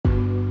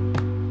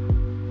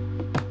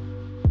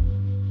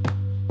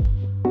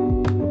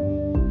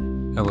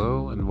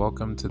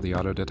welcome to the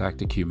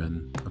Autodidactic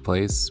Human, a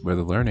place where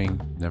the learning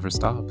never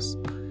stops.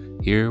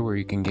 Here, where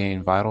you can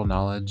gain vital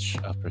knowledge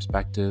of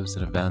perspectives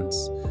and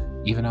events,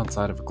 even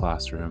outside of a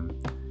classroom.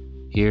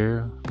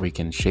 Here, we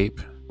can shape,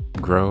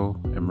 grow,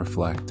 and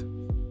reflect.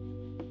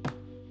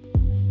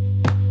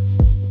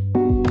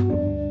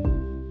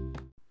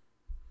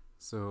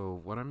 So,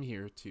 what I'm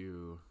here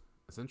to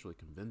essentially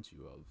convince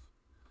you of,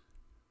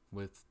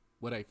 with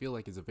what I feel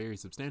like is a very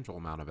substantial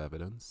amount of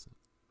evidence,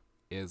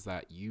 is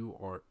that you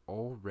are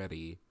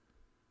already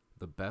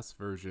the best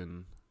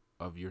version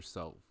of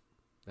yourself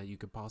that you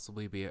could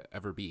possibly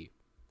ever be.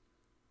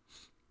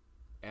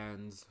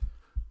 And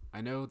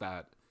I know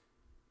that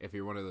if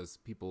you're one of those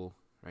people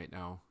right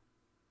now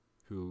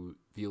who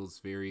feels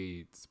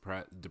very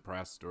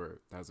depressed or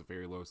has a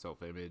very low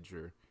self-image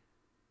or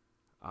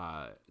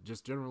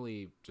just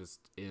generally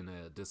just in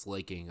a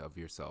disliking of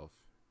yourself,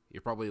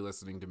 you're probably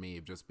listening to me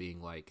just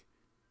being like,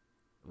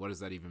 what does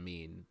that even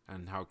mean?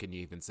 And how can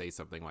you even say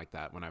something like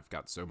that when I've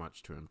got so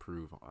much to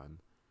improve on?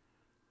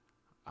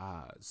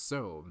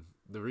 So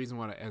the reason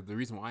why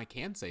I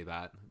can say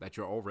that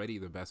you're already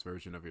the best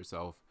version of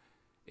yourself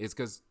is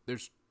because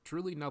there's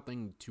truly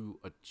nothing to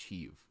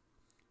achieve.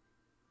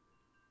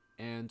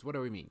 And what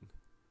do I mean?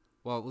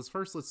 Well, let's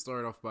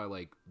start off by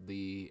like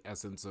the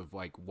essence of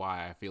like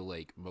why I feel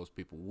like most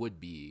people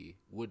would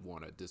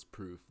want to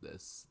disprove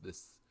this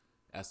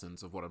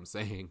essence of what I'm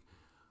saying.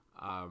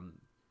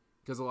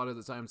 Because a lot of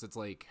the times it's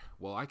like,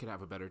 well, I could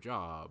have a better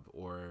job,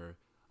 or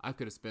I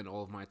could have spent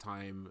all of my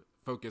time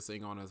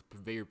focusing on a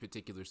very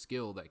particular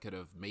skill that could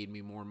have made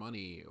me more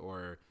money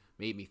or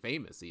made me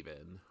famous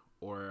even,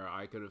 or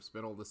I could have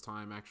spent all this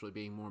time actually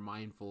being more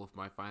mindful of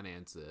my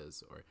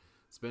finances, or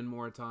spend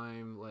more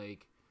time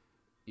like,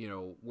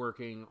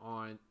 working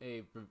on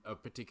a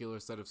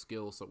particular set of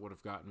skills that would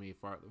have gotten me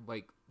far.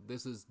 Like,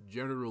 this is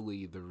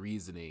generally the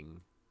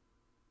reasoning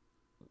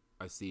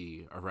I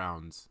see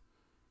around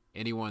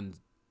anyone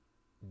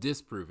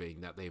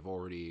disproving that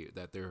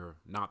they're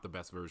not the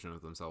best version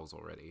of themselves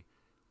already,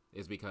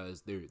 is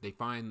because they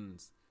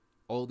find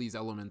all these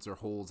elements or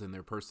holes in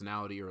their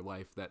personality or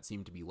life that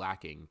seem to be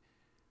lacking.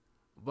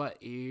 But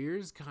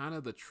here's kind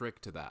of the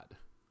trick to that.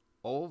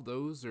 All of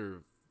those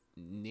are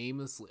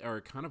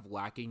kind of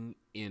lacking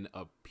in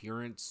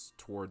appearance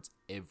towards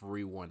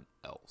everyone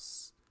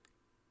else.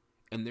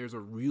 And there's a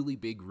really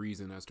big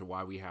reason as to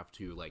why we have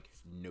to like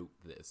note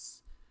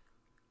this.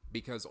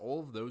 Because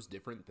all of those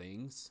different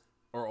things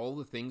are all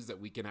the things that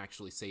we can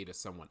actually say to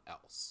someone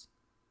else.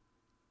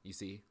 You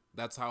see?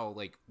 That's how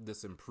like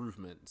this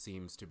improvement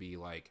seems to be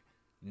like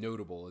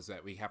notable, is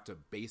that we have to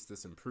base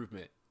this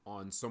improvement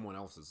on someone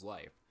else's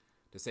life.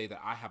 To say that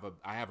I have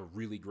a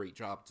really great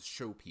job to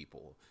show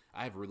people.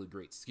 I have really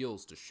great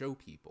skills to show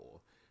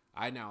people.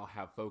 I now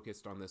have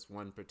focused on this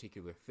one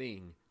particular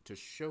thing to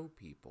show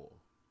people.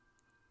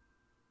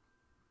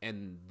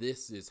 And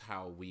this is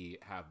how we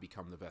have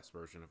become the best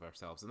version of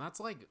ourselves. And that's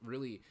like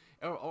really,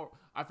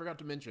 I forgot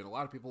to mention, a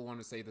lot of people want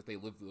to say that they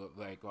live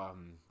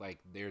like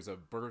there's a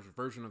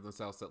version of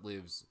themselves that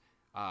lives,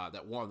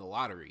 that won the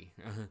lottery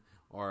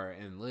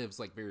and lives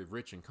like very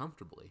rich and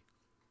comfortably.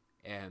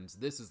 And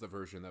this is the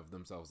version of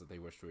themselves that they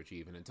wish to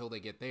achieve. And until they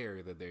get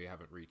there, that they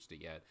haven't reached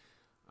it yet.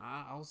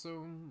 I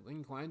also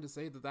inclined to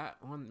say that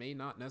one may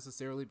not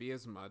necessarily be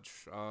as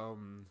much.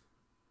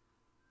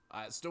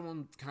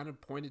 Still kind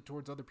of pointed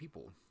towards other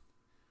people.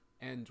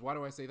 And why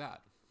do I say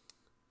that?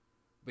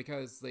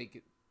 Because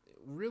like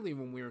really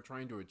when we are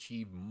trying to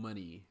achieve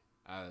money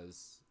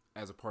as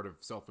a part of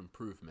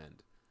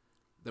self-improvement,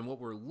 then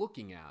what we're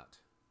looking at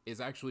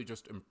is actually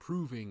just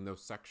improving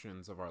those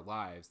sections of our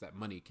lives that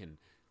money can,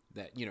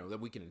 that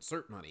we can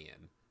insert money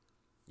in.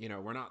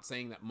 We're not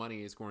saying that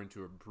money is going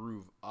to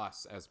improve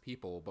us as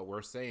people, but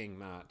we're saying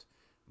that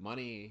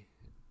money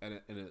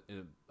and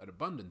an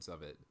abundance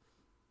of it,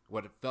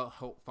 what it felt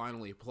help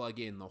finally plug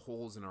in the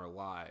holes in our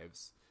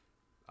lives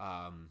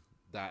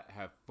that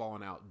have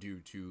fallen out due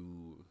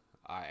to,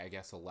 I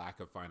guess, a lack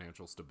of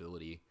financial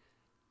stability.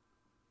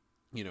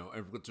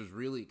 Which is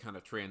really kind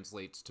of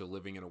translates to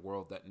living in a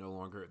world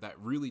that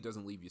really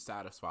doesn't leave you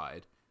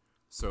satisfied.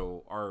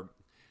 So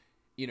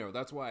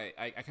that's why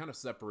I kind of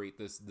separate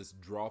this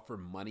draw for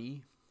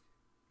money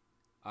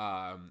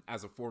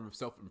as a form of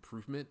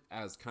self-improvement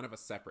as kind of a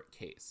separate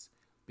case.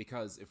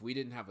 Because if we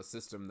didn't have a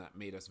system that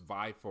made us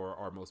vie for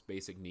our most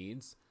basic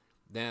needs,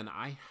 then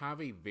I have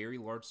a very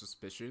large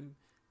suspicion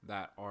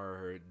that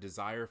our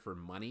desire for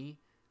money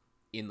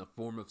in the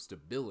form of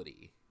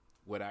stability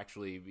would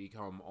actually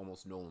become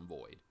almost null and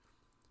void.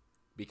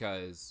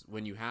 Because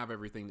when you have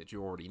everything that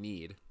you already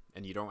need,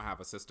 and you don't have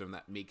a system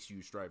that makes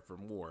you strive for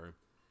more,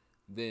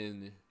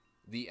 then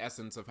the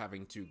essence of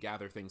having to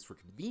gather things for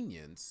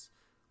convenience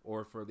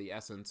or for the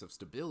essence of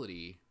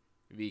stability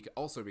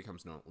also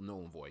becomes null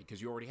and void,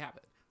 because you already have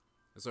it.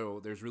 So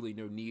there's really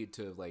no need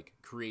to like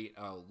create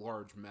a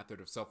large method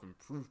of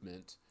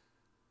self-improvement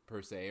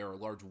per se, or a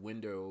large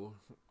window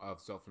of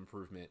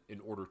self-improvement in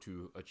order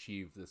to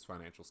achieve this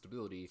financial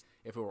stability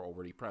if it were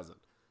already present.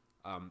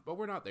 But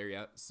we're not there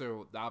yet.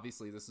 So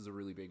obviously this is a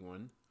really big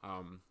one.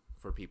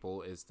 for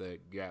people is to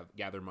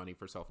gather money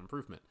for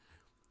self-improvement.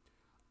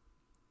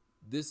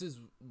 This is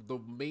the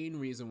main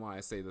reason why I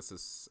say this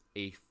is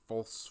a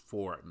false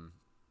form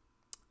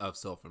of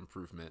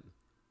self-improvement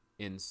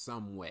in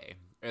some way.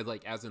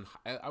 Like, as in,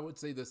 I would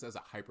say this as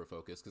a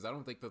hyper-focus, because I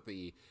don't think that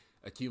the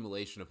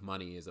accumulation of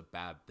money is a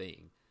bad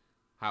thing.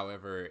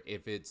 However,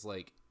 if it's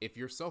like, if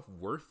your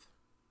self-worth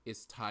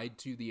is tied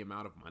to the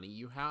amount of money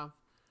you have,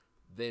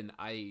 then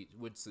I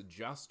would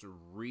suggest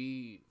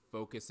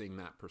refocusing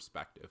that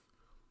perspective,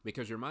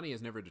 because your money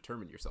has never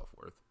determined your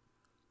self-worth.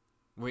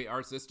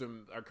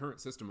 Our current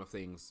system of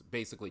things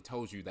basically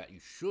tells you that you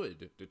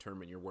should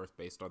determine your worth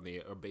based on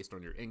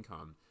your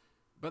income,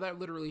 but that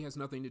literally has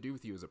nothing to do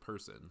with you as a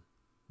person,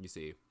 you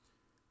see,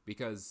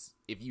 because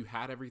if you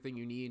had everything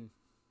you need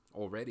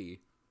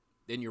already,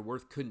 then your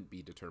worth couldn't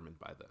be determined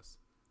by this.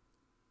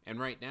 And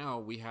right now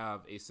we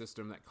have a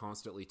system that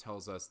constantly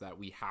tells us that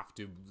we have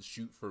to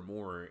shoot for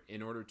more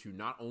in order to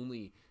not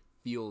only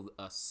feel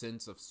a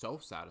sense of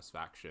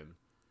self-satisfaction,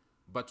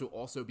 but to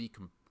also be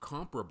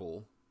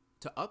comparable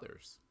to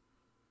others.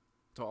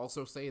 To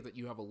also say that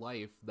you have a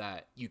life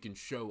that you can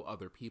show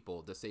other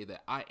people, to say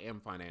that I am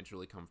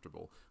financially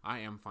comfortable, I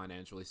am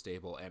financially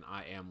stable, and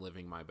I am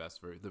living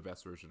the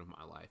best version of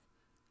my life.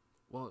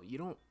 Well, you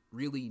don't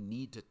really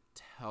need to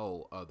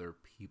tell other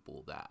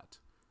people that,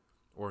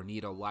 or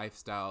need a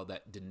lifestyle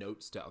that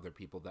denotes to other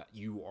people that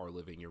you are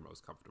living your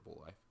most comfortable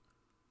life.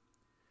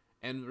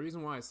 And the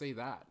reason why I say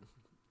that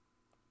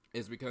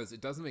is because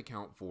it doesn't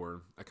account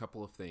for a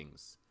couple of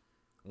things.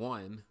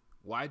 One,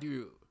 why do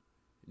you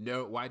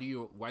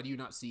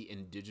not see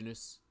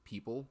indigenous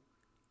people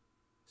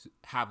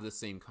have the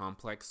same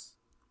complex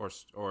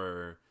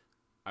or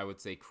I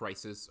would say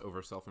crisis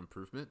over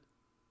self-improvement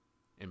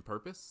and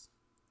purpose?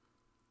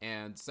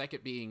 And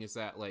second being is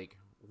that, like,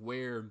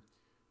 where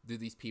do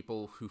these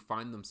people who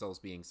find themselves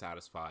being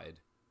satisfied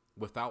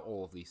without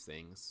all of these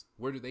things,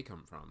 where do they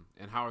come from,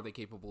 and how are they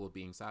capable of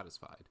being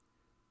satisfied?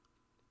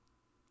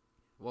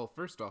 Well,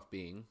 first off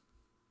being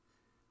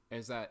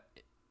is that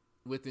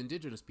with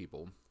indigenous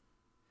people,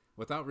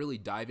 without really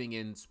diving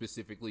in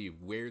specifically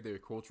where their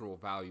cultural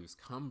values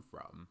come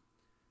from,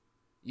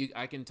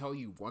 I can tell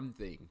you one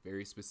thing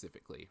very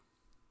specifically.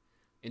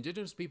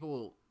 Indigenous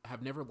people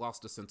have never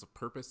lost a sense of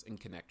purpose and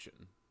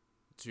connection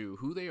to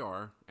who they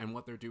are and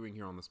what they're doing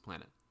here on this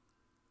planet.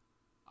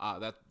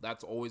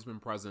 That's always been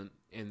present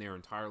in their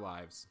entire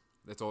lives.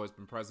 That's always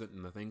been present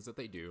in the things that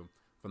they do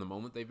from the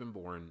moment they've been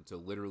born to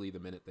literally the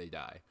minute they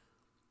die.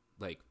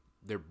 Like,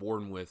 they're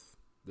born with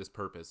this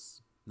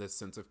purpose, this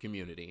sense of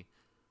community,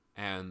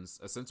 and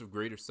a sense of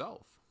greater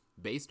self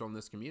based on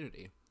this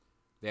community.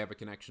 They have a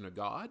connection to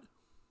God.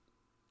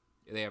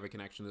 They have a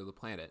connection to the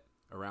planet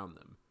around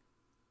them.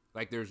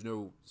 Like, there's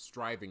no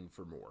striving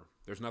for more.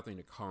 There's nothing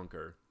to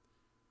conquer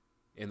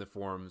in the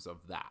forms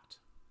of that.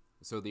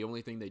 So the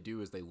only thing they do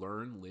is they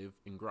learn, live,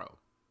 and grow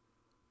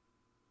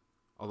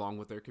along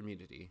with their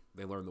community.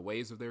 They learn the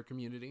ways of their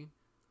community.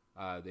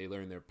 They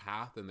learn their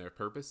path and their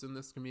purpose in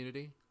this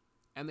community.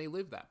 And they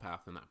live that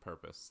path and that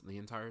purpose the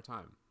entire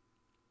time.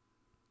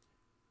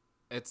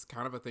 It's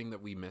kind of a thing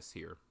that we miss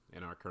here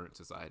in our current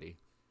society,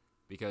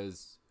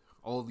 because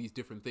all of these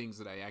different things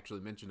that I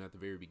actually mentioned at the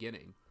very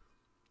beginning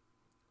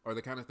are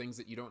the kind of things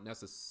that you don't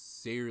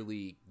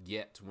necessarily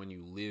get when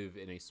you live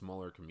in a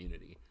smaller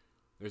community.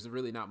 There's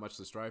really not much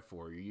to strive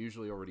for. You're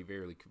usually already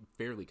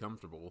fairly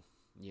comfortable,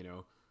 you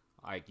know,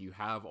 like you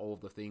have all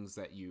of the things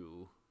that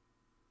you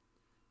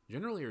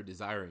generally are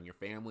desiring: your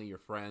family, your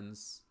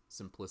friends,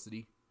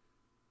 simplicity,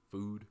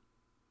 food,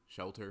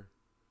 shelter,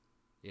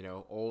 you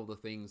know, all the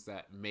things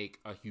that make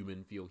a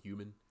human feel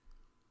human.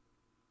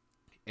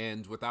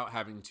 And without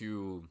having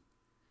to,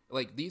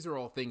 like, these are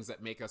all things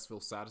that make us feel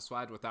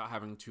satisfied without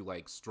having to,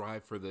 like,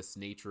 strive for this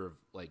nature of,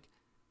 like,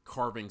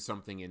 carving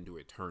something into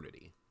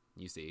eternity,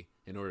 you see,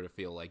 in order to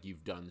feel like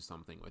you've done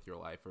something with your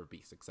life or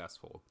be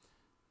successful.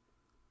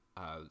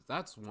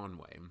 That's one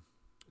way.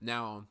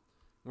 Now,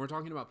 when we're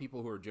talking about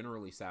people who are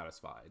generally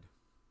satisfied,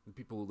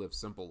 people who live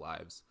simple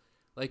lives,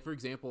 like, for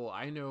example,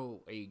 I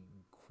know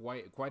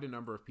quite a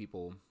number of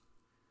people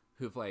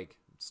who've, like,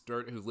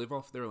 who live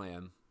off their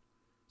land,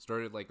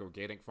 started, like,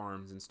 organic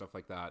farms and stuff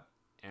like that,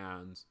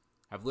 and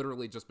have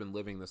literally just been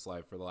living this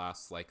life for the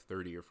last, like,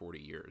 30 or 40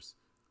 years.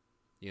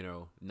 You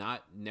know,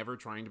 never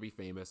trying to be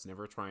famous,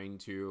 never trying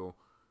to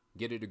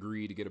get a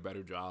degree to get a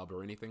better job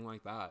or anything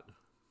like that.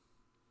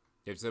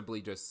 They've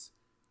simply just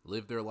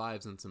lived their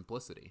lives in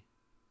simplicity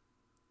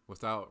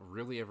without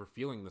really ever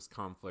feeling this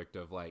conflict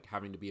of, like,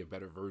 having to be a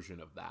better version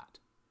of that.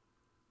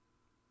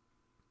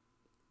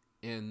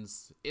 And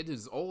it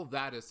is, all of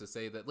that is to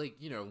say that, like,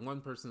 you know,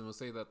 one person will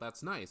say that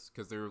that's nice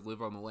because they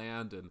live on the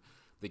land and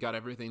they got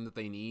everything that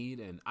they need,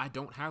 and I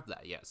don't have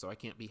that yet, so I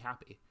can't be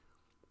happy.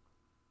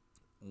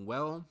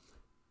 Well,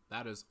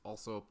 that is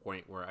also a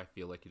point where I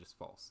feel like it is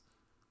false.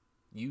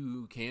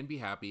 You can be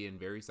happy and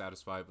very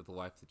satisfied with the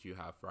life that you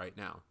have right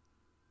now,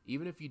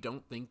 even if you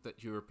don't think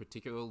that you're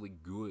particularly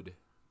good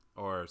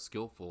or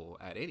skillful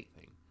at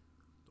anything,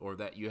 or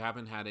that you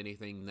haven't had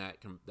anything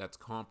that's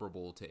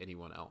comparable to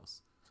anyone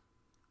else.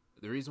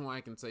 The reason why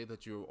I can say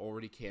that you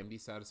already can be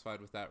satisfied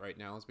with that right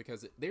now is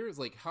because there is,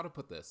 like, how to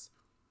put this.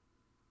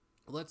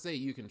 Let's say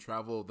you can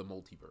travel the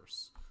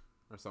multiverse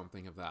or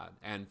something of that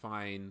and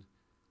find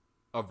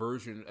a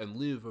version and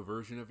live a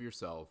version of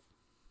yourself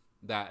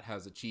that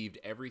has achieved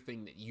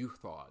everything that you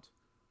thought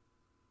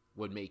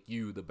would make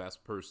you the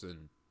best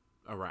person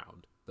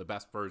around, the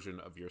best version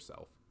of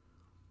yourself.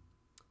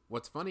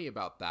 What's funny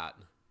about that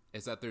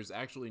is that there's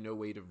actually no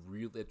way to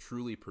really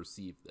truly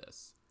perceive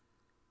this,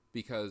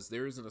 because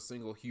there isn't a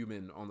single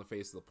human on the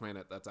face of the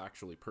planet that's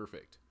actually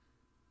perfect,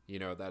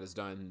 that has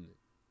done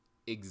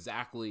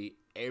exactly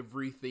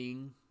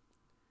everything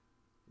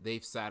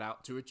they've set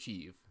out to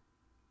achieve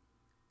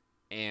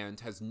and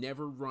has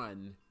never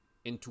run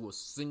into a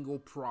single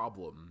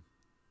problem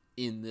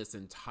in this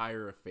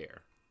entire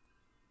affair.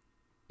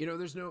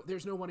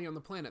 There's nobody on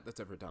the planet that's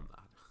ever done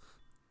that.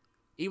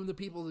 Even the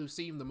people who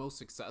seem the most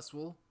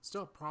successful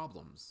still have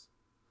problems,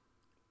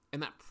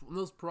 and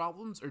those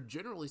problems are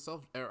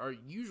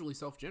usually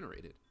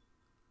self-generated.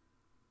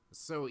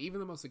 So even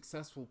the most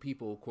successful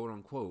people, quote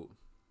unquote,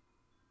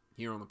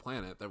 here on the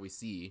planet that we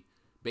see,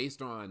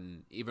 based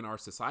on even our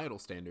societal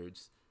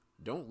standards,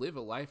 don't live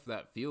a life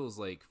that feels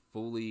like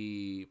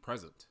fully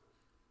present.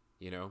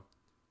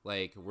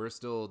 Like we're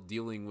still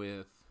dealing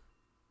with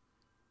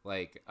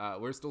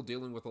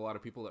a lot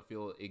of people that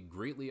feel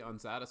greatly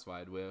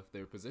unsatisfied with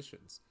their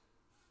positions.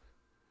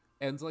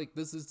 And like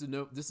this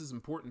is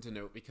important to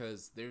note,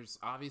 because there's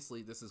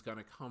obviously this is going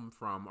to come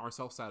from our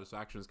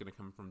self-satisfaction is going to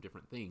come from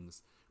different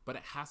things, but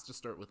it has to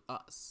start with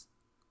us.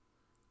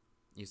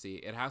 You see,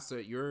 it has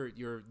to,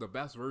 you're the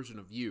best version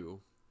of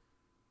you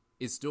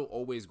is still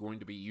always going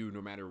to be you,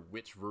 no matter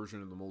which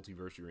version of the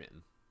multiverse you're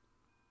in.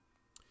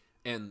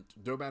 And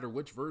no matter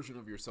which version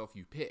of yourself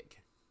you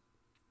pick,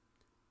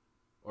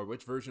 or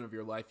which version of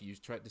your life you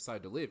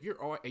decide to live,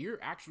 you're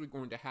actually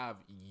going to have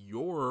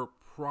your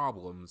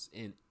problems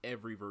in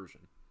every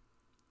version.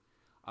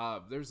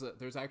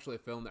 There's actually a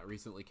film that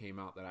recently came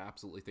out that I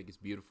absolutely think is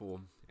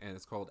beautiful, and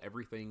it's called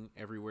Everything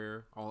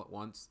Everywhere All at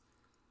Once.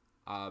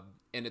 And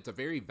it's a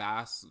very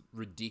vast,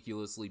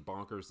 ridiculously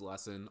bonkers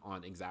lesson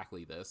on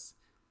exactly this.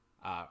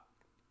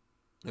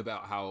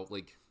 About how,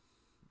 like,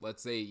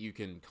 let's say you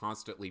can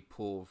constantly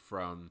pull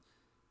from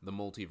the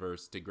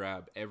multiverse to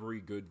grab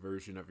every good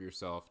version of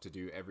yourself to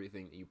do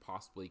everything that you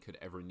possibly could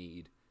ever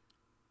need,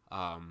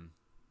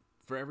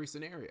 for every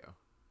scenario.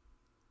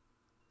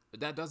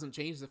 But that doesn't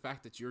change the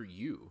fact that you're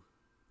you.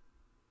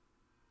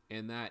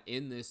 And that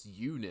in this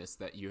you-ness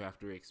that you have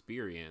to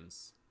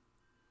experience,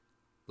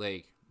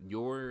 like,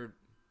 your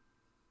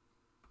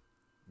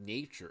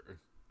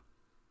nature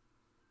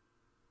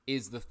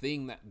is the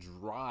thing that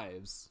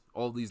drives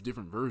all these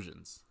different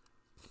versions.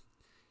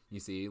 You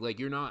see, like,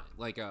 you're not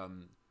like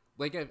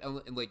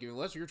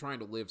unless you're trying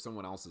to live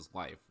someone else's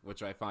life,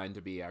 which I find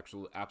to be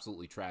actually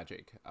absolutely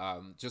tragic.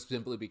 Just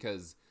simply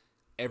because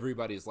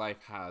everybody's life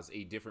has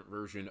a different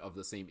version of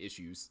the same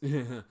issues.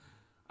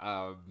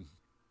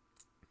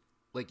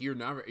 Like you're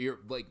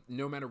like,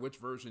 no matter which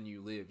version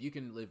you live, you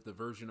can live the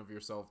version of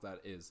yourself that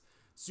is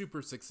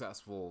super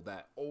successful,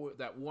 that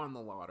won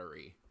the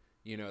lottery,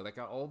 that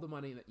got all the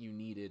money that you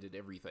needed and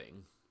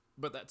everything,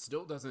 but that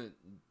still doesn't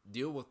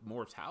deal with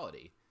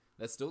mortality.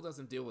 That still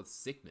doesn't deal with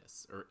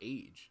sickness or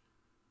age.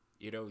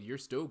 You're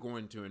still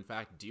going to, in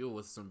fact, deal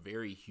with some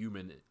very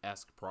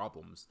human-esque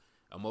problems.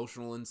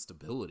 Emotional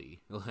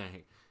instability.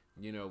 Like,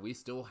 we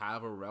still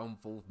have a realm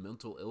full of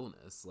mental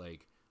illness.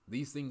 Like,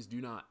 these things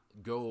do not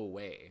go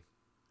away.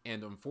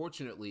 And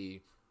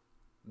unfortunately,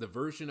 the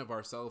version of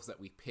ourselves that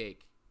we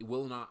pick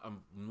will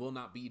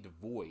not be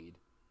devoid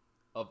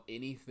of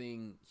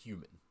anything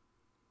human.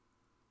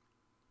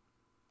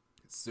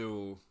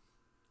 So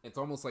it's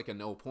almost like a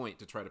no point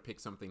to try to pick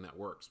something that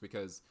works,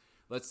 because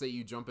let's say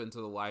you jump into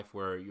the life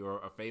where you're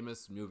a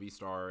famous movie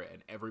star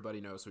and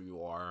everybody knows who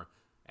you are,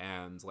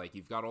 and like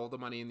you've got all the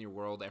money in your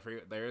world.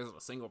 There isn't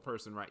a single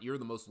person, right? You're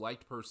the most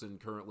liked person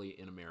currently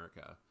in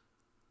America.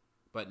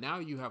 But now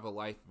you have a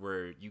life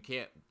where you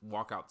can't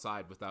walk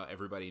outside without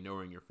everybody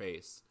knowing your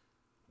face,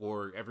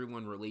 or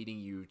everyone relating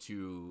you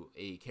to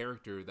a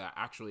character that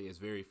actually is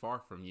very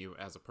far from you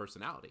as a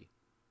personality.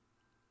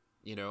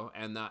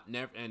 And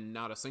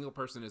not a single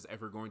person is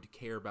ever going to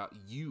care about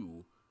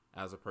you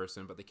as a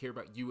person, but they care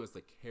about you as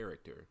the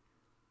character,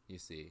 you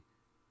see.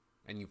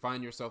 And you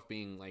find yourself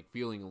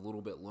feeling a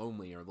little bit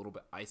lonely or a little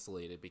bit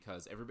isolated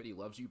because everybody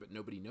loves you, but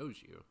nobody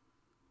knows you.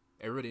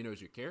 Everybody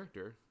knows your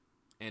character,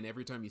 and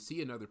every time you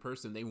see another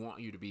person, they want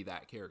you to be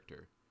that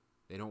character.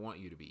 They don't want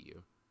you to be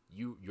you.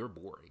 You're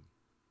boring.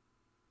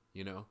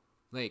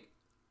 Like,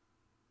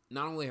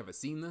 not only have I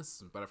seen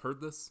this, but I've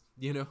heard this,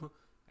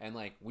 and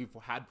like we've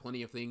had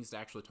plenty of things to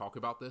actually talk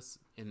about this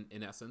in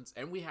essence,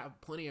 and we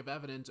have plenty of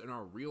evidence in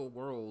our real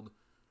world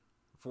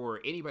for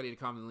anybody to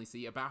commonly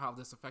see about how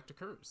this effect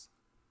occurs.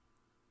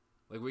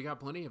 Like, we got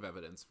plenty of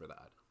evidence for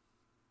that.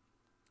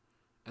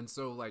 And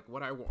so like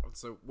what I want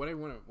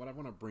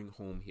to bring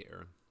home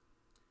here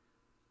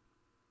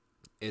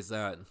is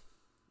that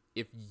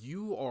if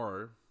you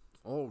are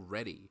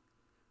already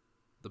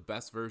the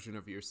best version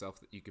of yourself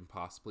that you can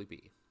possibly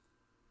be,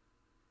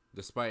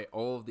 despite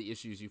all of the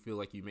issues you feel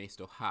like you may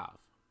still have,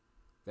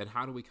 then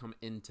how do we come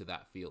into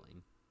that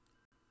feeling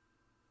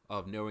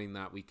of knowing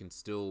that we can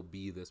still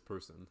be this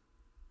person?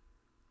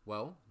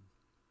 Well,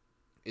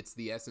 it's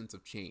the essence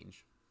of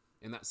change.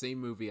 In that same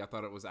movie, I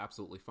thought it was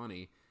absolutely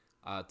funny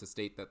to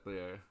state that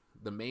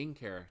the main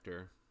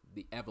character,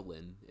 the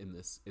Evelyn in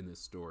this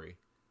story,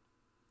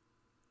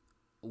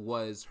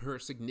 was her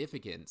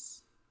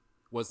significance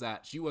was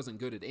that she wasn't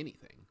good at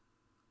anything.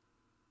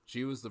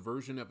 She was the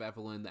version of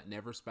Evelyn that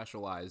never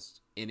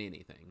specialized in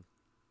anything.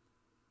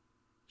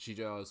 She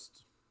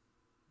just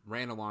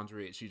ran a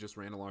laundry. She just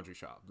ran a laundry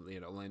shop. You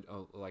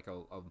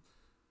know,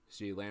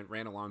 she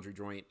ran a laundry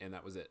joint, and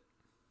that was it.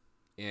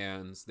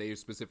 And they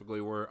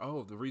specifically were,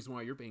 oh, the reason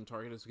why you're being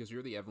targeted is because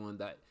you're the Evelyn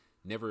that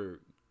never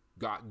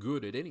got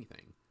good at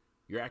anything.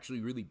 You're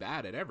actually really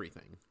bad at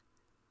everything.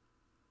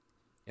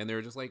 And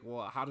they're just like,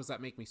 well, how does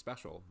that make me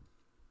special?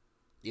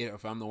 You know,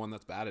 if I'm the one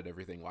that's bad at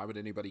everything, why would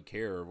anybody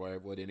care? Or why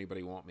would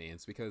anybody want me?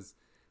 It's because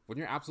when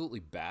you're absolutely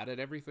bad at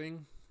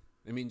everything,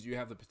 it means you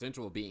have the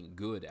potential of being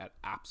good at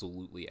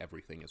absolutely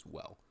everything as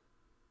well.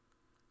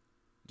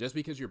 Just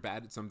because you're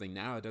bad at something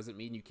now, it doesn't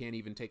mean you can't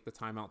even take the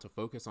time out to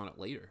focus on it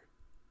later.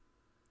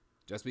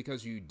 Just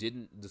because you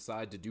didn't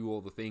decide to do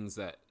all the things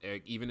that,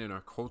 even in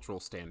our cultural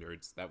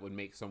standards, that would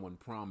make someone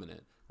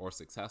prominent or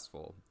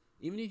successful,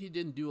 even if you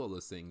didn't do all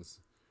those things,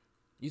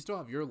 you still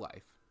have your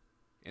life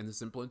and the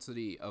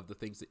simplicity of the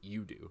things that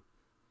you do.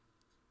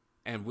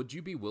 And would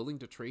you be willing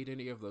to trade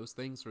any of those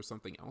things for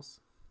something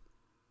else?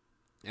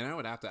 And I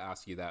would have to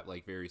ask you that,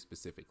 like, very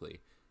specifically.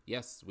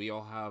 Yes, we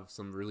all have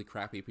some really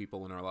crappy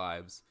people in our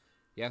lives.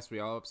 Yes, we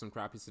all have some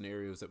crappy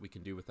scenarios that we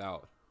can do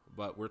without.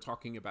 But I'm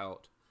talking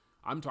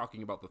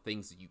about the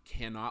things that you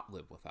cannot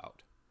live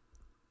without.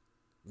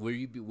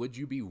 Would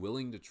you be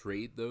willing to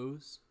trade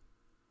those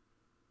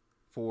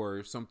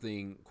for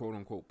something quote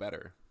unquote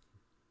better?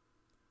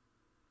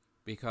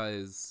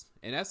 Because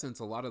in essence,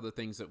 a lot of the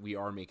things that we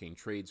are making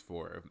trades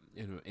for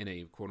in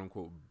a quote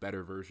unquote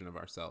better version of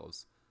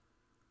ourselves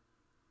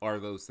are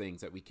those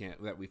things that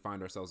we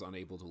find ourselves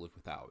unable to live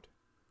without.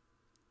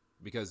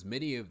 Because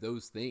many of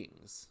those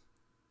things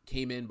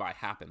came in by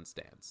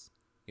happenstance,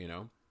 you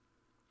know?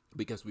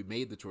 Because we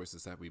made the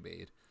choices that we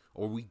made,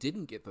 or we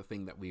didn't get the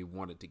thing that we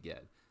wanted to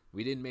get.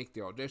 We didn't make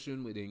the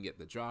audition. We didn't get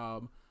the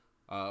job.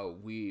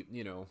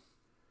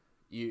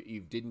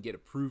 You didn't get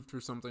approved for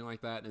something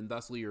like that, and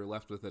thusly you're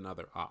left with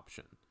another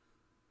option.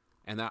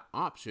 And that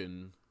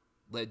option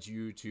led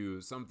you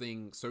to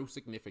something so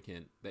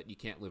significant that you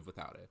can't live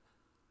without it.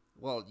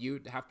 Well,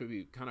 you'd have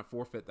to kind of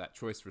forfeit that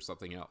choice for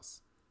something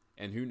else.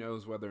 And who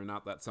knows whether or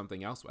not that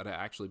something else would have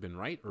actually been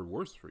right or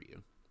worse for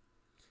you.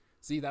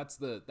 See, that's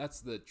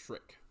the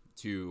trick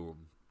to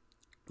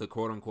the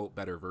quote unquote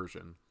better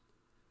version,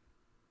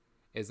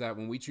 is that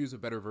when we choose a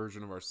better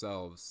version of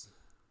ourselves,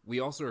 we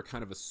also are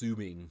kind of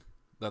assuming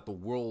that the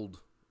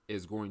world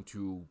is going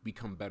to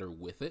become better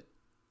with it,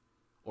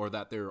 or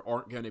that there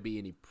aren't going to be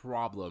any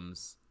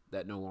problems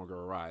that no longer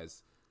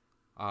arise.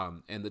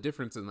 And the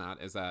difference in that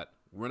is that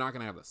we're not going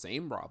to have the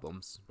same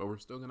problems, but we're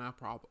still going to have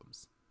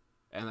problems.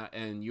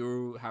 And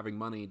you having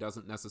money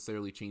doesn't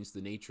necessarily change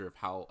the nature of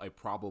how a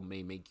problem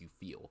may make you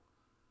feel,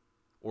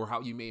 or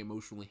how you may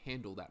emotionally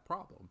handle that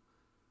problem.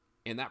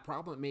 And that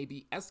problem may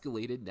be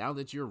escalated now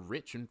that you're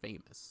rich and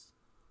famous.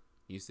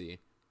 You see?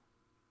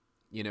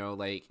 You know,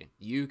 like,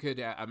 you could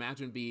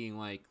imagine being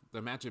Johnny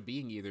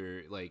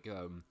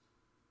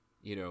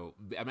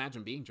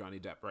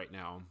Depp right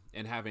now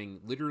and having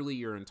literally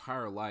your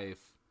entire life,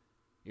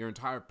 your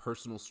entire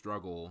personal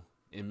struggle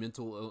and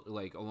mental,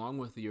 like, along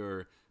with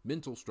your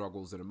mental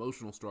struggles and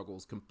emotional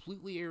struggles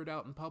completely aired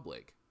out in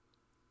public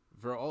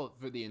for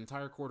the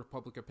entire court of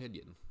public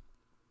opinion.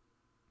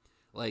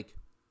 Like,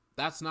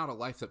 that's not a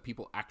life that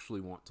people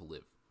actually want to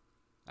live.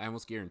 I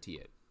almost guarantee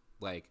it.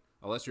 Like,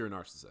 unless you're a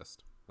narcissist,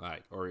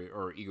 like,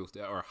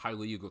 or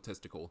highly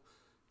egotistical,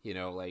 you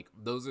know, like,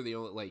 those are the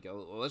only, like,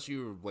 unless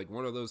you're like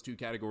one of those two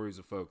categories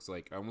of folks,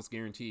 like, I almost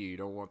guarantee you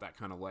don't want that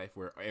kind of life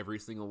where every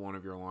single one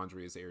of your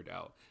laundry is aired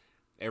out.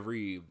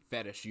 Every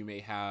fetish you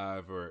may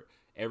have, or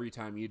every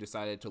time you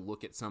decided to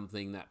look at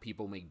something that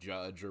people may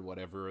judge or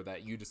whatever, or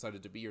that you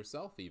decided to be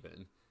yourself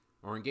even,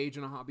 or engage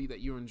in a hobby that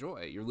you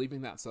enjoy, you're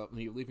leaving that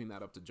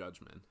up to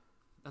judgment.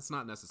 That's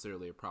not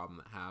necessarily a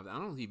problem to have. I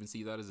don't even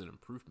see that as an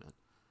improvement,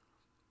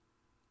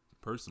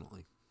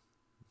 personally.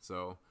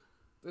 So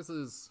this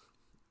is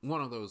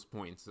one of those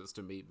points as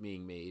to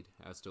being made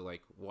as to,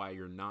 like, why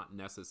you're not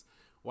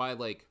why,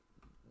 like,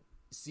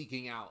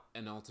 seeking out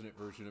an alternate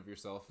version of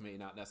yourself may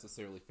not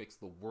necessarily fix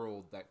the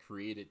world that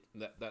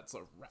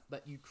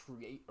you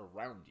create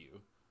around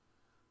you.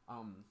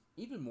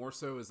 Even more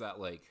so is that,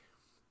 like,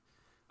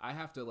 I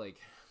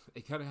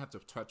kind of have to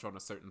touch on a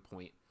certain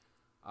point.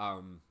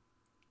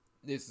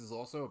 This is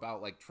also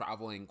about, like,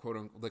 traveling, quote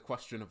unquote, the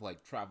question of,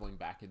 like, traveling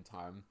back in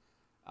time.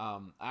 I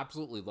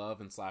absolutely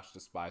love and /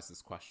 despise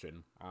this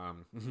question.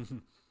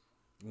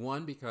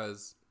 One,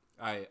 because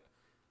I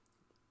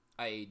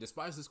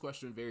despise this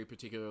question very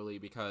particularly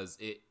because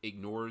it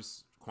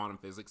ignores quantum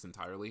physics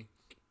entirely.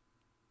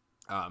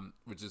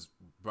 which is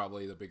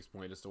probably the biggest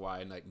point as to why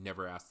I like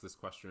never asked this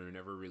question or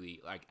never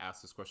really like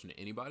asked this question to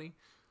anybody.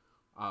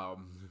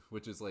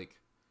 Which is like,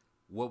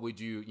 what would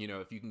you,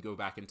 if you can go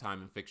back in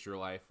time and fix your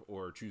life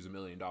or choose $1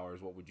 million,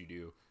 what would you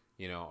do,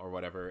 or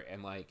whatever.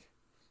 And like,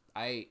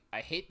 I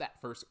hate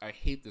I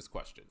hate this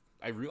question.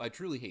 I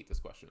truly hate this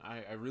question.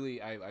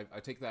 I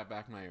take that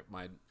back,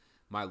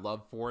 my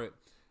love for it.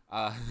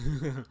 I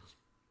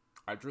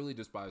truly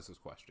despise this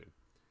question.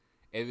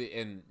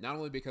 And not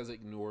only because it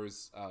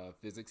ignores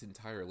physics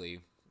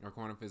entirely, or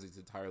quantum physics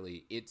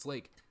entirely, it's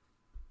like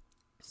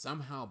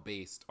somehow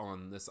based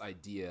on this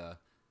idea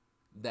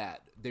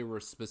that there were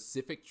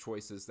specific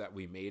choices that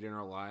we made in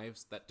our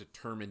lives that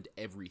determined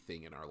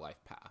everything in our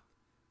life path.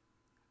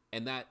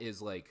 And that is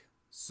like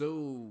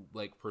so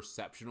like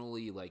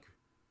perceptionally, like,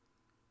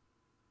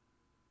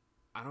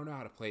 I don't know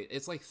how to play it.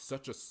 It's like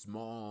such a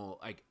small,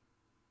 like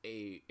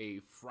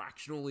a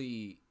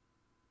fractionally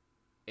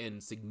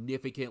and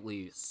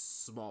significantly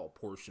small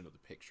portion of the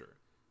picture.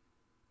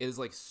 It is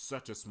like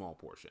such a small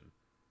portion.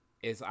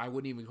 I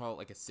wouldn't even call it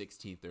like a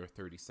 16th or a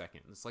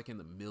 32nd. It's like in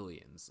the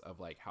millions of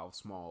like how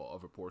small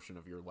of a portion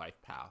of your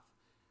life path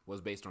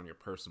was based on your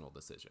personal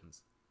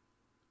decisions.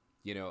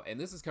 And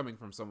this is coming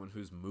from someone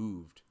who's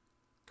moved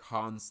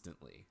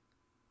constantly.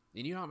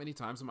 And you know how many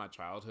times in my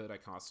childhood I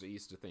constantly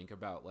used to think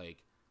about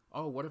like,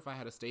 oh, what if I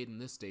had stayed in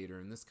this state or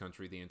in this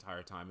country the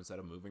entire time instead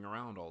of moving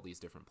around all these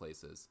different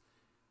places?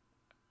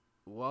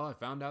 Well, I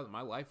found out that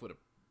my life would have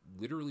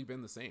literally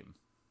been the same,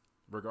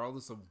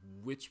 regardless of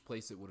which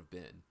place it would have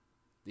been.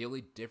 The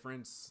only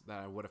difference that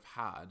I would have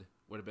had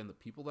would have been the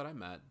people that I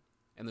met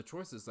and the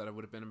choices that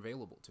would have been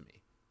available to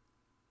me.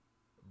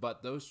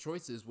 But those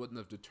choices wouldn't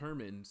have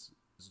determined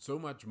so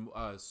much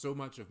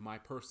of my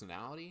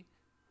personality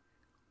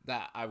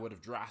that I would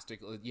have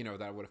drastically,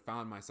 that I would have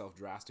found myself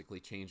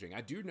drastically changing.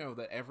 I do know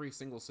that every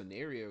single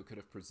scenario could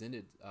have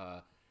presented,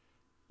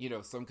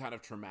 some kind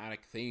of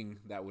traumatic thing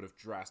that would have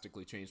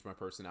drastically changed my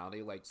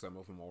personality, like some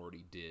of them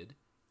already did.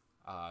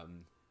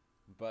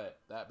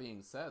 But that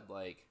being said,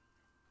 like,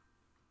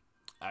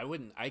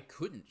 I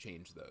couldn't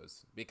change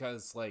those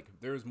because like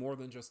there's more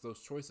than just those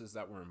choices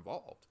that were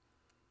involved.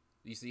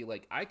 You see,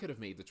 like I could have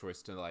made the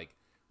choice to like,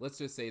 let's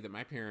just say that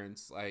my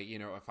parents, like,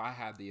 if I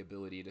had the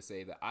ability to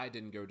say that I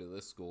didn't go to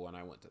this school and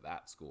I went to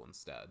that school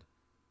instead.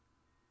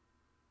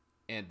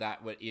 And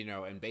that would,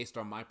 and based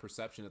on my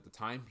perception at the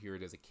time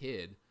period as a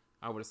kid,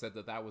 I would have said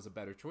that that was a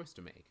better choice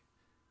to make.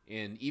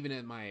 And even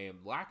in my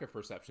lack of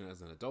perception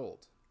as an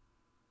adult,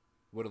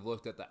 would have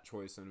looked at that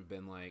choice and have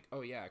been like,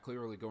 oh yeah,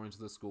 clearly going to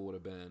this school would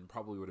have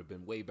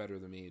been way better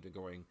than me to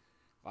going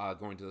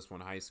to this one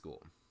high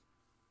school.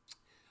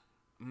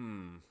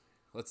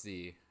 Let's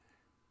see.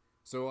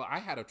 So I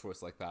had a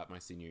choice like that my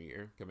senior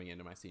year, coming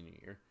into my senior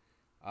year.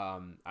 I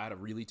had a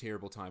really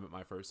terrible time at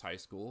my first high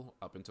school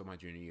up until my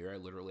junior year. I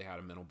literally had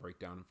a mental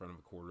breakdown in front of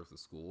a quarter of the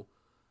school,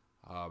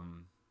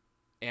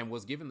 and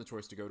was given the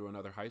choice to go to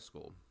another high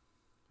school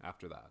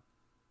after that.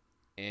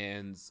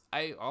 And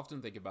I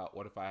often think about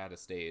what if I had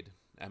stayed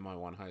at my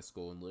one high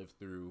school and lived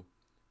through,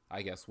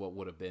 I guess, what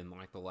would have been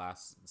like the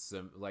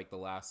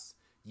last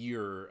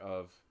year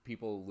of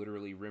people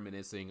literally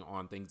reminiscing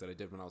on things that I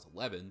did when I was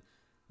 11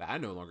 that I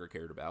no longer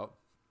cared about.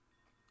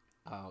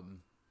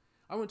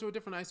 I went to a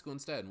different high school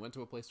instead and went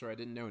to a place where I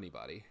didn't know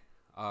anybody.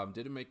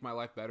 Did it make my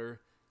life better?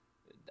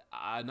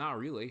 Not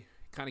really.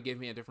 It kind of gave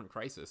me a different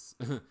crisis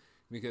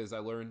because I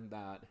learned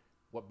that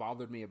what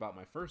bothered me about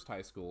my first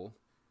high school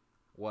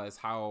was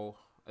how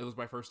it was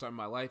my first time in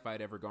my life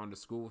I'd ever gone to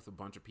school with a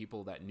bunch of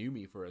people that knew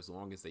me for as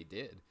long as they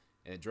did.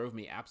 And it drove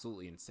me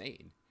absolutely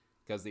insane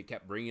because they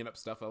kept bringing up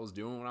stuff I was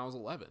doing when I was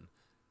 11.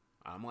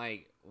 I'm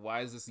like,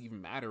 why does this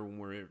even matter when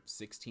we're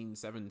 16,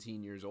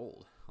 17 years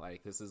old?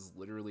 Like, this is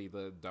literally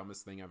the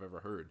dumbest thing I've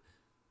ever heard.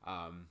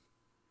 And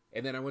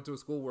then I went to a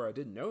school where I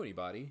didn't know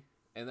anybody.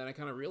 And then I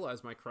kind of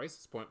realized my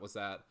crisis point was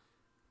that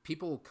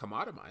people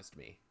commoditized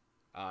me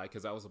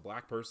because I was a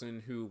black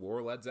person who wore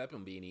a Led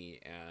Zeppelin beanie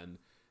and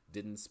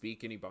didn't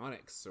speak any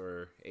Ebonics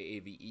or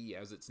AAVE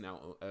as it's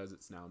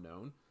now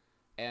known.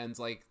 And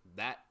like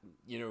that,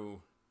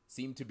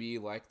 seemed to be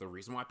like the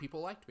reason why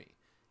people liked me.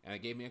 And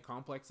it gave me a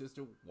complex as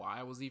to why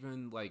I was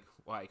even like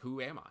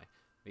who am I?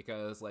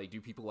 Because like,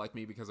 do people like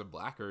me because I'm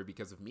black or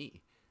because of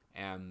me?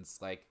 And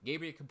like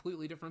gave me a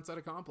completely different set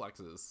of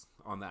complexes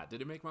on that.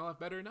 Did it make my life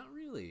better? Not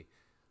really.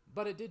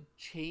 But it did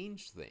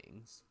change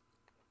things,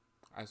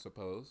 I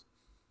suppose.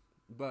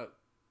 But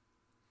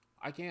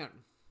I can't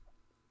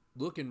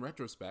look in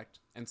retrospect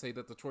and say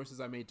that the choices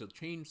I made to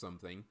change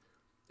something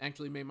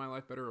actually made my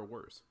life better or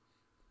worse.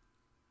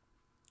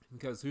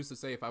 Because who's to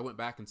say if I went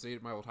back and stayed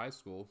at my old high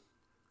school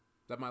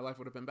that my life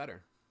would have been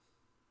better?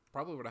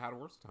 Probably would have had a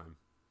worse time.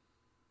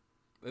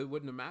 It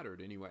wouldn't have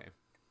mattered anyway.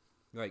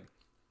 Like,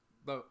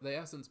 the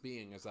essence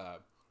being is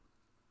that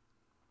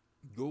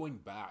going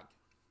back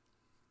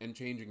and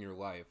changing your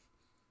life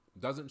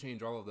doesn't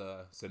change all of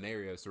the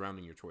scenarios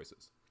surrounding your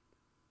choices.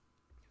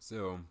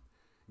 So,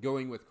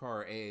 going with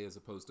car A as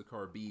opposed to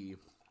car B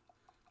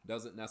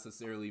doesn't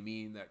necessarily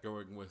mean that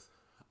going with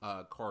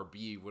car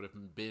B would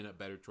have been a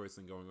better choice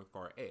than going with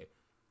car A.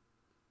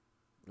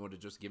 It would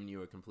have just given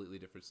you a completely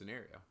different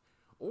scenario.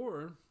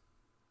 Or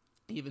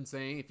even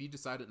saying if you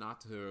decided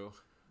not to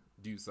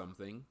do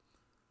something,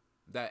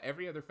 that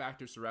every other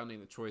factor surrounding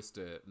the choice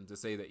to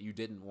say that you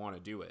didn't want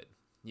to do it,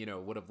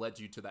 would have led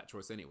you to that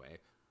choice anyway.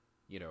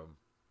 You know,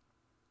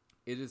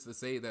 it is to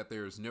say that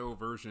there's no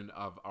version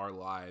of our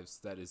lives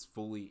that is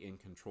fully in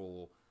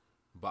control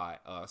by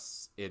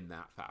us in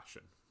that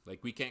fashion.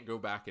 Like, we can't go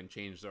back and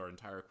change our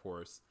entire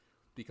course,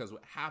 because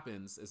what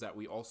happens is that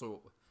we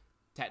also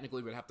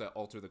technically would have to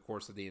alter the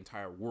course of the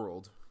entire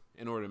world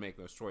in order to make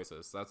those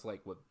choices. That's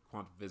like what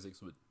quantum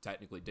physics would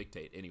technically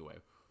dictate anyway,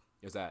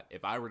 is that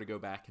if I were to go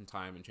back in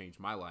time and change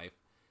my life,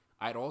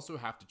 I'd also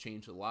have to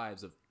change the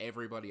lives of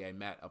everybody I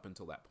met up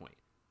until that point.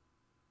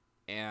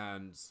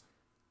 And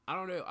I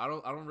don't know, I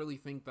don't really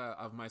think that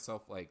of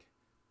myself like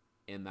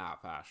in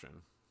that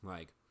fashion.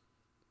 Like,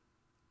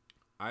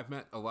 I've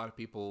met a lot of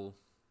people,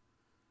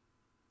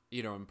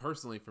 and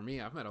personally for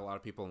me, I've met a lot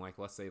of people in, like,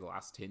 let's say the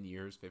last 10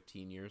 years,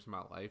 15 years of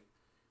my life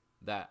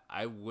that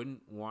I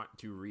wouldn't want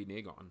to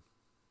renege on,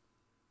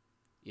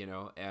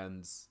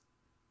 and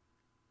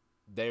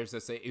there's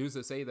who's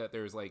to say that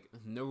there's like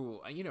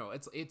no,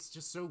 it's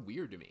just so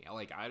weird to me.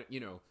 Like,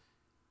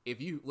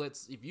 if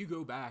you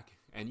go back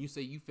and you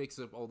say you fix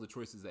up all the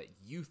choices that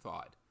you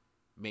thought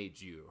made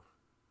you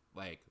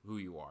like who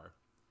you are,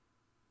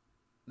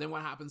 then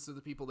what happens to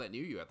the people that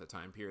knew you at the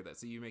time period that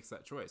see you makes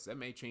that choice? That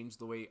may change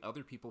the way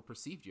other people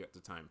perceived you at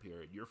the time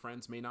period. Your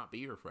friends may not be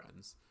your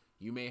friends.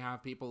 You may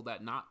have people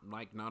that not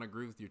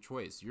agree with your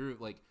choice. You're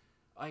like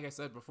I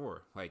said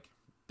before, like,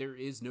 there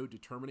is no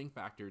determining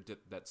factor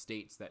that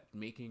states that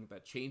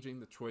changing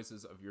the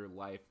choices of your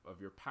life, of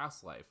your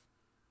past life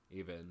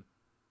even,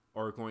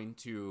 are going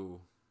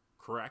to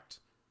correct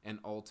and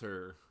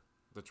alter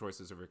the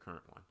choices of your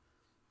current one.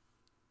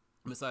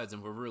 Besides,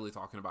 and we're really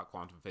talking about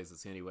quantum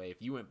physics anyway,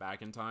 if you went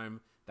back in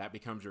time, that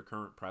becomes your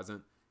current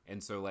present.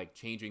 And so, like,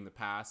 changing the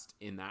past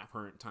in that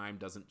current time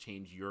doesn't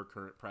change your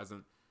current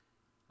present,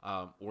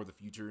 or the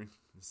future.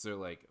 So,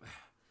 like,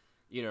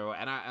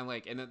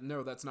 and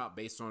no, that's not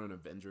based on an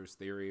Avengers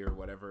theory or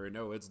whatever.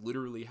 No, it's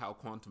literally how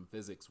quantum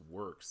physics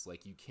works.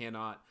 Like, you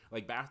cannot,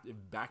 like,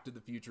 Back to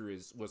the Future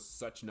was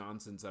such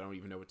nonsense, I don't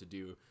even know what to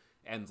do.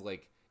 And,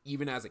 like,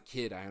 even as a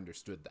kid, I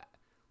understood that.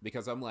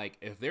 Because I'm like,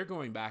 if they're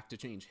going back to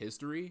change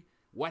history,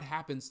 what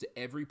happens to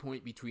every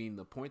point between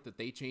the point that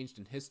they changed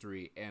in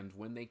history and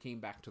when they came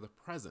back to the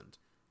present?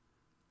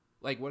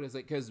 Like, what is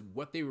it? Because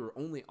what they were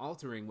only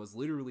altering was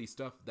literally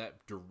stuff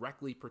that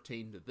directly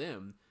pertained to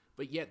them,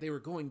 but yet they were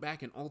going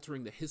back and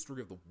altering the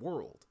history of the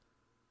world.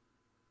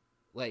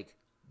 Like,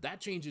 that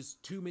changes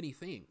too many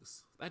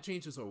things.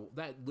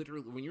 That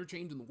literally, when you're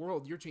changing the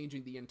world, you're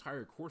changing the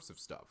entire course of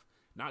stuff,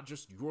 not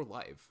just your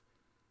life.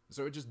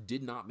 So it just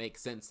did not make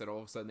sense that all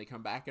of a sudden they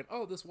come back and,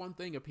 oh, this one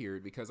thing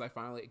appeared because I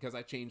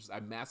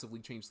massively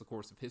changed the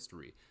course of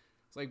history.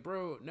 It's like,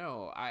 bro,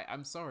 no,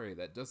 I'm sorry.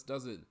 That just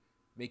doesn't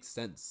make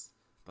sense.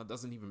 That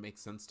doesn't even make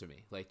sense to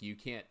me. Like, you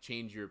can't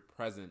change your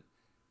present.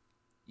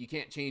 You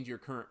can't change your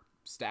current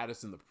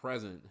status in the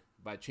present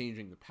by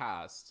changing the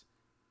past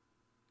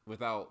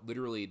without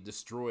literally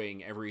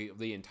destroying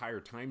the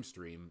entire time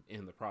stream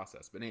in the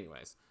process. But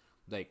anyways,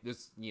 like,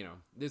 this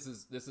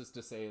is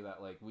to say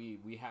that, like,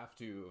 we have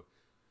to,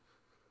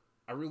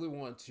 I really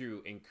want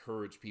to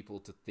encourage people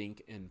to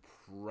think in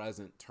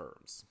present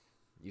terms.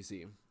 You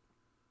see,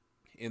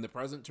 in the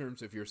present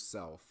terms of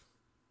yourself,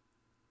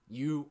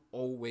 you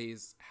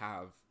always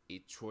have a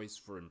choice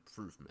for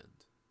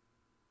improvement.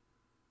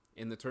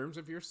 In the terms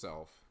of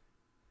yourself,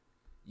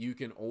 you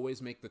can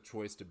always make the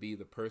choice to be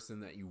the person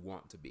that you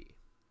want to be.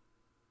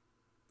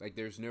 Like,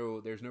 there's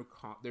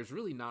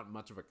really not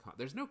much of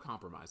there's no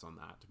compromise on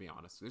that, to be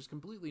honest. There's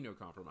completely no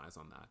compromise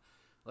on that.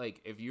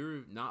 Like, if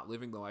you're not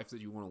living the life that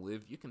you want to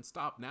live, you can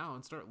stop now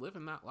and start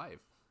living that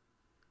life.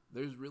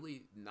 There's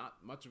really not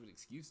much of an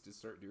excuse to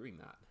start doing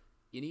that.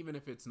 And even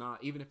if it's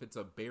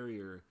a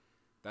barrier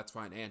that's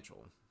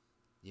financial,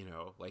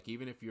 like,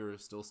 even if you're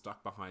still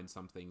stuck behind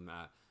something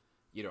that,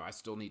 I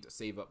still need to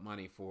save up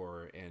money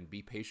for and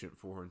be patient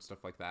for and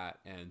stuff like that,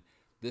 and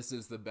this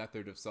is the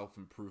method of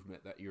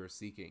self-improvement that you're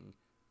seeking,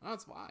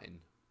 that's fine.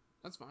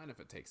 That's fine if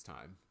it takes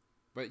time.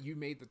 But you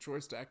made the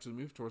choice to actually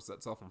move towards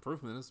that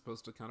self-improvement as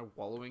opposed to kind of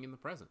wallowing in the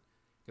present.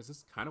 Because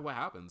it's kind of what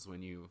happens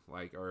when you,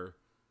 like, are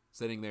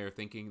sitting there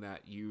thinking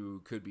that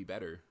you could be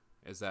better,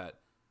 is that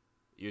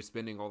you're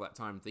spending all that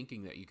time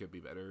thinking that you could be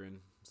better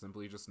and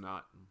simply just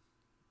not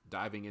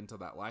diving into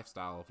that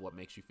lifestyle of what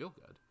makes you feel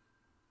good.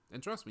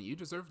 And trust me, you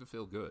deserve to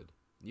feel good.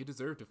 You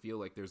deserve to feel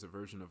like there's a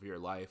version of your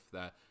life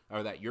that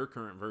your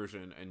current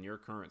version and your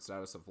current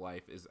status of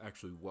life is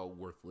actually well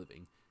worth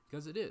living.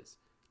 Because it is.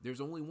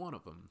 There's only one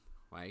of them.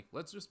 Like,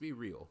 let's just be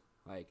real.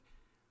 Like,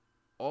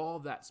 all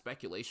that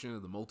speculation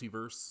of the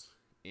multiverse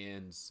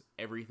and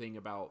everything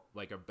about,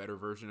 like, a better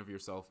version of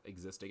yourself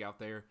existing out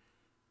there,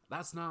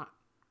 that's not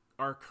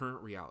our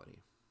current reality.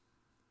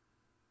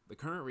 The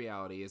current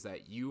reality is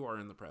that you are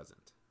in the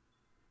present.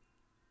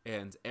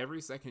 And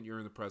every second you're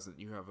in the present,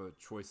 you have a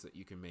choice that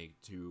you can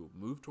make to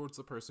move towards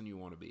the person you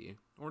want to be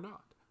or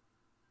not.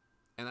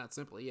 And that's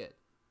simply it.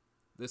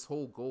 this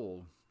whole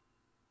goal,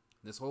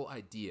 this whole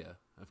idea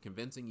of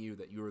convincing you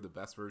that you are the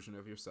best version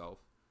of yourself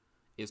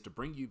is to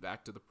bring you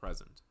back to the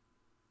present.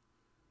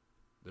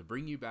 To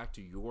bring you back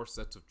to your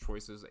sets of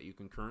choices that you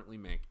can currently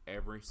make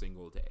every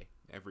single day,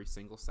 every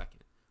single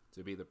second.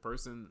 To be the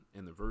person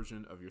and the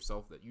version of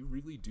yourself that you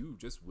really do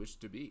just wish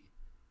to be.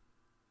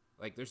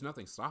 Like, there's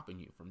nothing stopping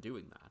you from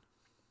doing that.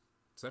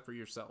 Except for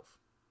yourself.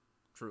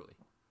 Truly.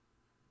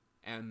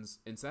 And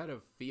instead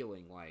of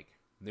feeling like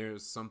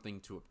there's something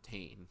to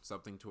obtain,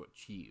 something to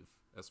achieve,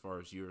 as far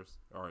as you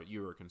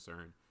are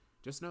concerned,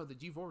 just know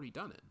that you've already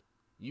done it.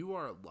 You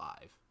are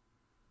alive.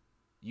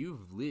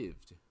 You've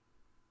lived.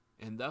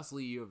 And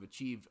thusly you have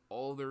achieved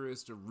all there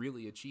is to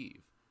really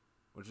achieve,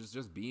 which is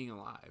just being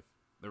alive.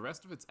 The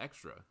rest of it's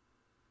extra.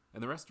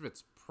 And the rest of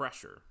it's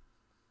pressure,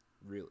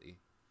 really.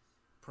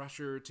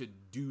 Pressure to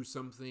do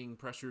something,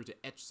 pressure to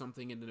etch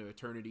something into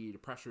eternity,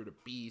 pressure to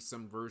be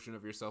some version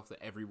of yourself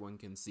that everyone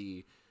can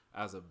see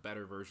as a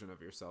better version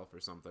of yourself or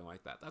something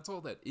like that. That's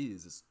all that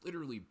is. It's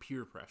literally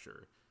pure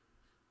pressure.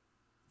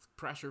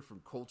 Pressure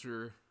from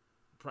culture,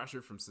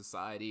 pressure from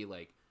society,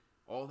 like,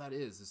 all that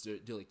is to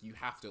like, you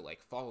have to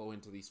like follow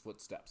into these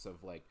footsteps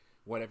of like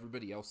what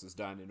everybody else has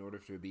done in order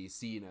to be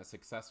seen as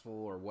successful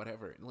or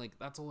whatever. And like,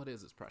 that's all it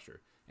is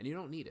pressure. And you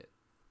don't need it,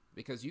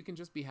 because you can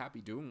just be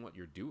happy doing what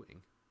you're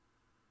doing,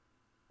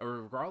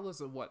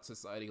 regardless of what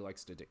society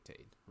likes to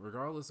dictate,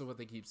 regardless of what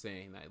they keep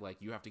saying that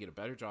like you have to get a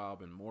better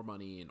job and more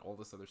money and all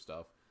this other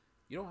stuff.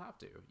 You don't have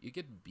to. You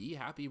could be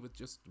happy with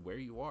just where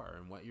you are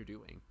and what you're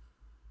doing,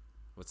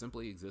 with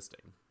simply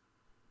existing.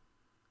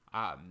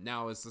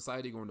 Now, is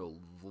society going to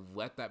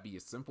let that be a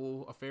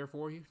simple affair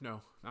for you?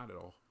 No, not at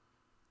all.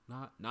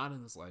 Not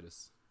in the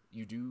slightest.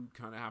 You do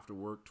kind of have to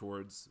work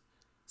towards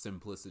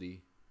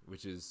simplicity,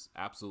 which is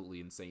absolutely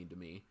insane to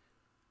me.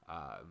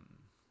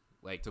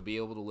 Like, to be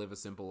able to live a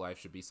simple life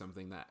should be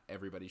something that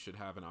everybody should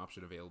have an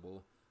option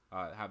available.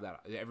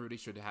 Everybody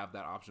should have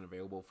that option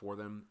available for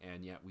them,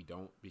 and yet we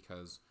don't,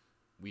 because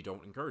we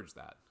don't encourage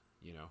that.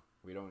 You know,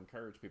 we don't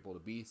encourage people to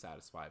be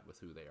satisfied with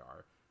who they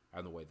are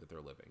and the way that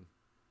they're living.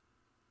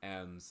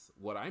 And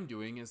what I'm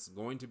doing is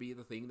going to be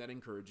the thing that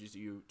encourages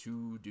you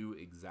to do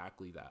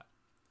exactly that.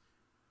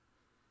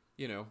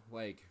 You know,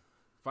 like,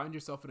 find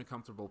yourself in a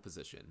comfortable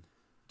position.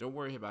 Don't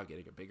worry about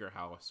getting a bigger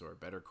house or a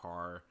better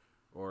car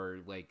or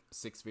like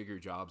 6-figure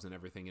jobs and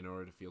everything in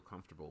order to feel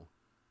comfortable.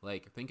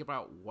 Like, think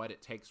about what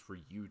it takes for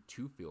you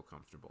to feel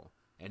comfortable,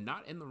 and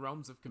not in the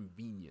realms of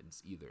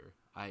convenience either.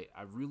 I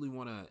really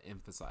want to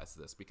emphasize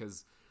this,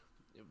 because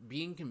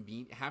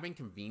having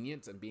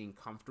convenience and being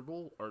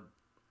comfortable are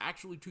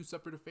actually two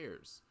separate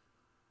affairs.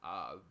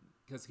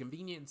 Because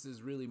convenience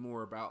is really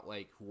more about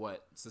like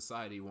what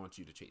society wants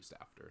you to chase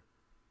after.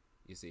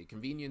 You see,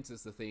 convenience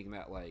is the thing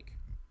that, like,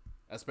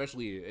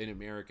 especially in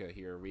America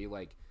here, we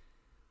like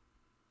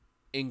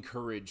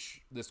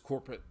encourage this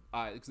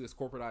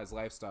corporatized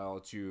lifestyle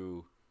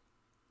to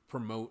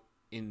promote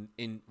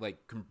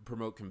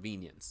promote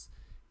convenience.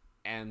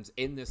 And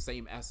in this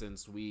same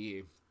essence,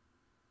 we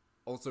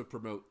also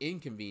promote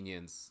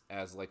inconvenience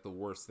as like the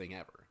worst thing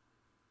ever.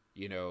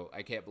 You know,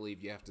 I can't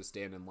believe you have to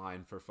stand in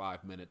line for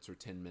 5 minutes or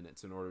 10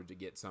 minutes in order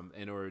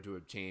to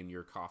obtain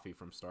your coffee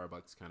from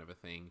Starbucks, kind of a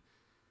thing.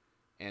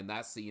 And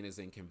that's seen as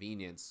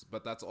inconvenience,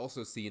 but that's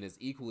also seen as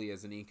equally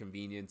as an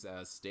inconvenience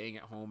as staying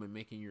at home and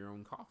making your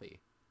own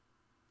coffee,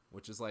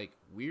 which is like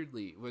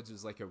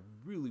a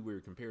really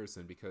weird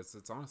comparison, because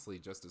it's honestly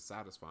just as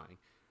satisfying.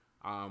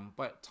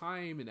 But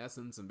time and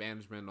essence and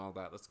management and all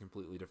that, that's a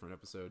completely different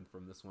episode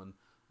from this one.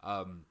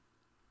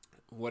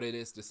 What it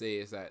is to say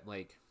is that,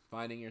 like,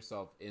 finding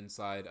yourself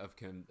inside of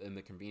in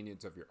the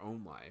convenience of your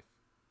own life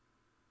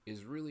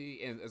is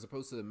really, and as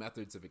opposed to the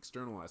methods of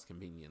externalized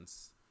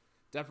convenience,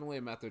 definitely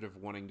a method of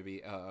wanting to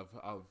be of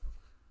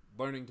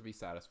learning to be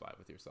satisfied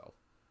with yourself.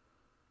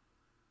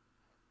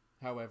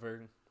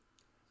 However,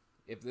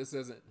 if this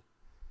hasn't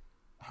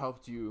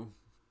helped you,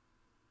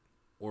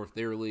 or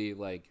thoroughly,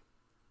 like,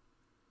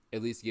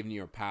 at least given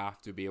you a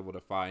path to be able to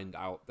find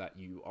out that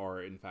you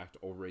are in fact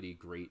already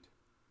great,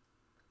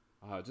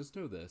 just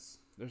know this: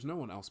 there's no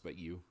one else but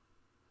you.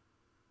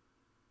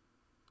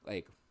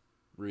 Like,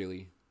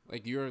 really,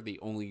 like, you're the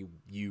only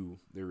you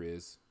there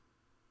is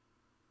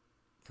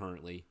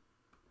currently,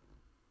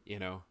 you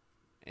know.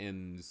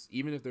 And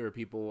even if there are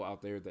people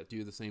out there that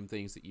do the same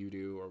things that you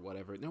do or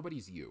whatever,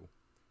 nobody's you.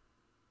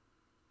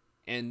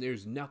 And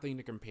there's nothing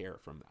to compare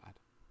from that.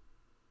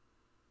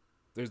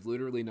 There's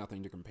literally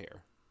nothing to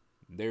compare.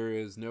 There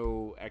is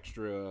no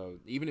extra,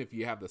 even if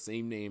you have the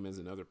same name as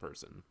another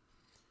person,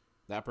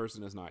 that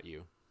person is not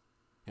you.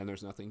 And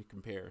there's nothing to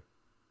compare.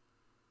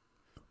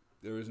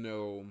 There is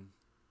no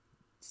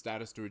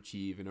status to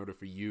achieve in order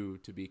for you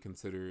to be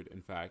considered,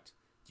 in fact,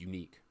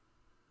 unique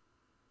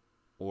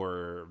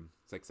or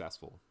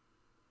successful.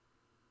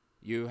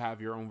 You have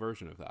your own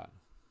version of that.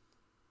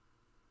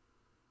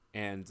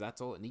 And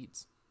that's all it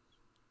needs.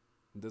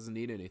 It doesn't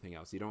need anything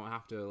else. You don't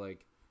have to,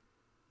 like,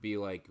 be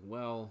like,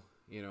 well,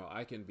 you know,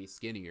 I can be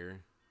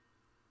skinnier.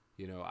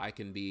 You know, I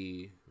can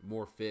be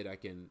more fit. I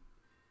can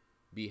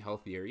be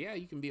healthier. Yeah,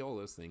 you can be all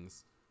those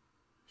things.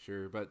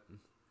 sure, but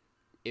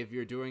if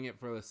you're doing it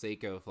for the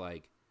sake of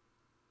like,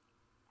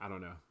 I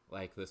don't know,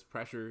 like this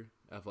pressure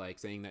of like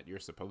saying that you're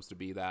supposed to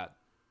be that,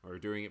 or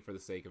doing it for the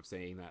sake of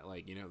saying that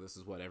like, this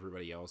is what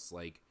everybody else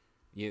like,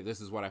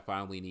 this is what I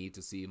finally need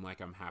to seem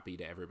like I'm happy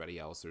to everybody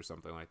else or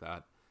something like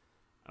that.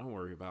 Don't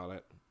worry about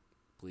it,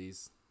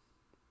 please.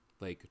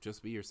 Like,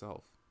 just be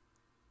yourself.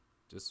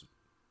 Just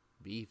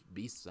be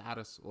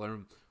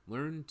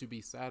learn to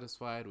be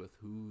satisfied with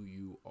who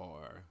you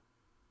are.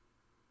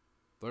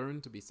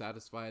 Learn to be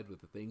satisfied with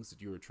the things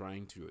that you are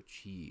trying to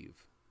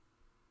achieve.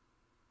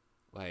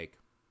 Like,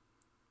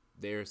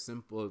 they're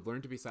simple.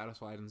 Learn to be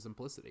satisfied in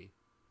simplicity.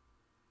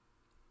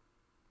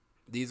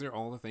 These are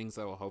all the things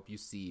that will help you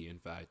see, in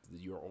fact, that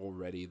you're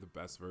already the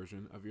best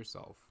version of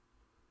yourself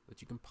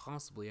that you can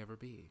possibly ever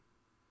be.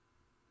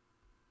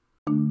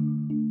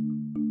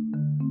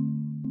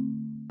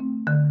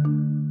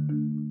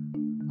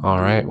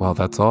 Alright, well,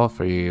 that's all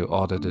for you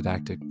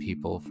autodidactic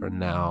people for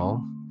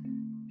now.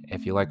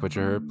 If you like what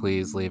you heard,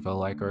 please leave a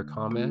like or a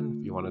comment.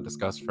 If you want to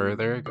discuss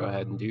further, go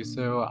ahead and do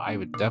so. I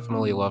would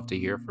definitely love to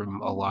hear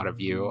from a lot of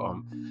you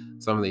on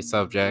some of these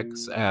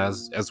subjects,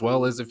 as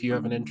well as if you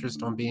have an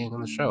interest on being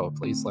on the show,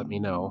 please let me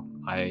know.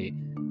 I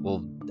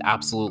will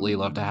absolutely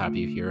love to have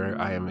you here.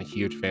 I am a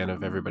huge fan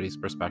of everybody's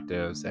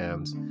perspectives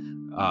and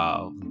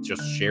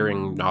just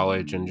sharing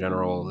knowledge in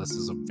general. This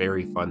is a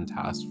very fun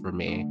task for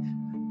me.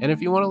 And if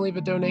you want to leave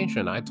a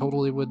donation, I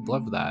totally would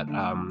love that.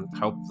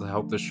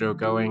 Help the show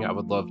going. I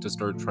would love to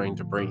start trying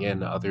to bring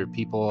in other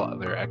people,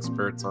 other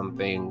experts on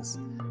things.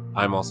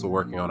 I'm also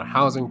working on a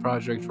housing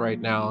project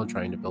right now,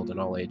 trying to build an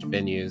all-age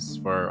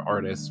venues for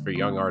artists, for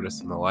young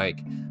artists and the like,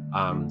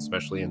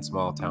 especially in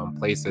small town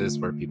places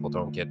where people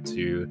don't get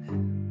to,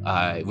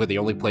 where the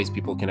only place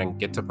people can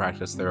get to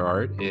practice their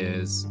art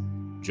is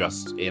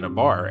just in a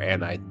bar.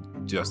 And I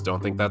just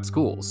don't think that's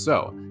cool.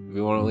 So if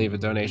you want to leave a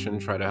donation,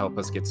 try to help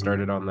us get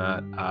started on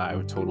that. I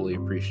would totally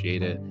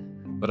appreciate it.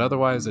 But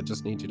otherwise, I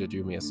just need you to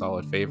do me a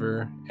solid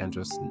favor and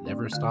just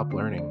never stop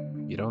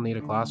learning. You don't need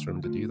a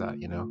classroom to do that,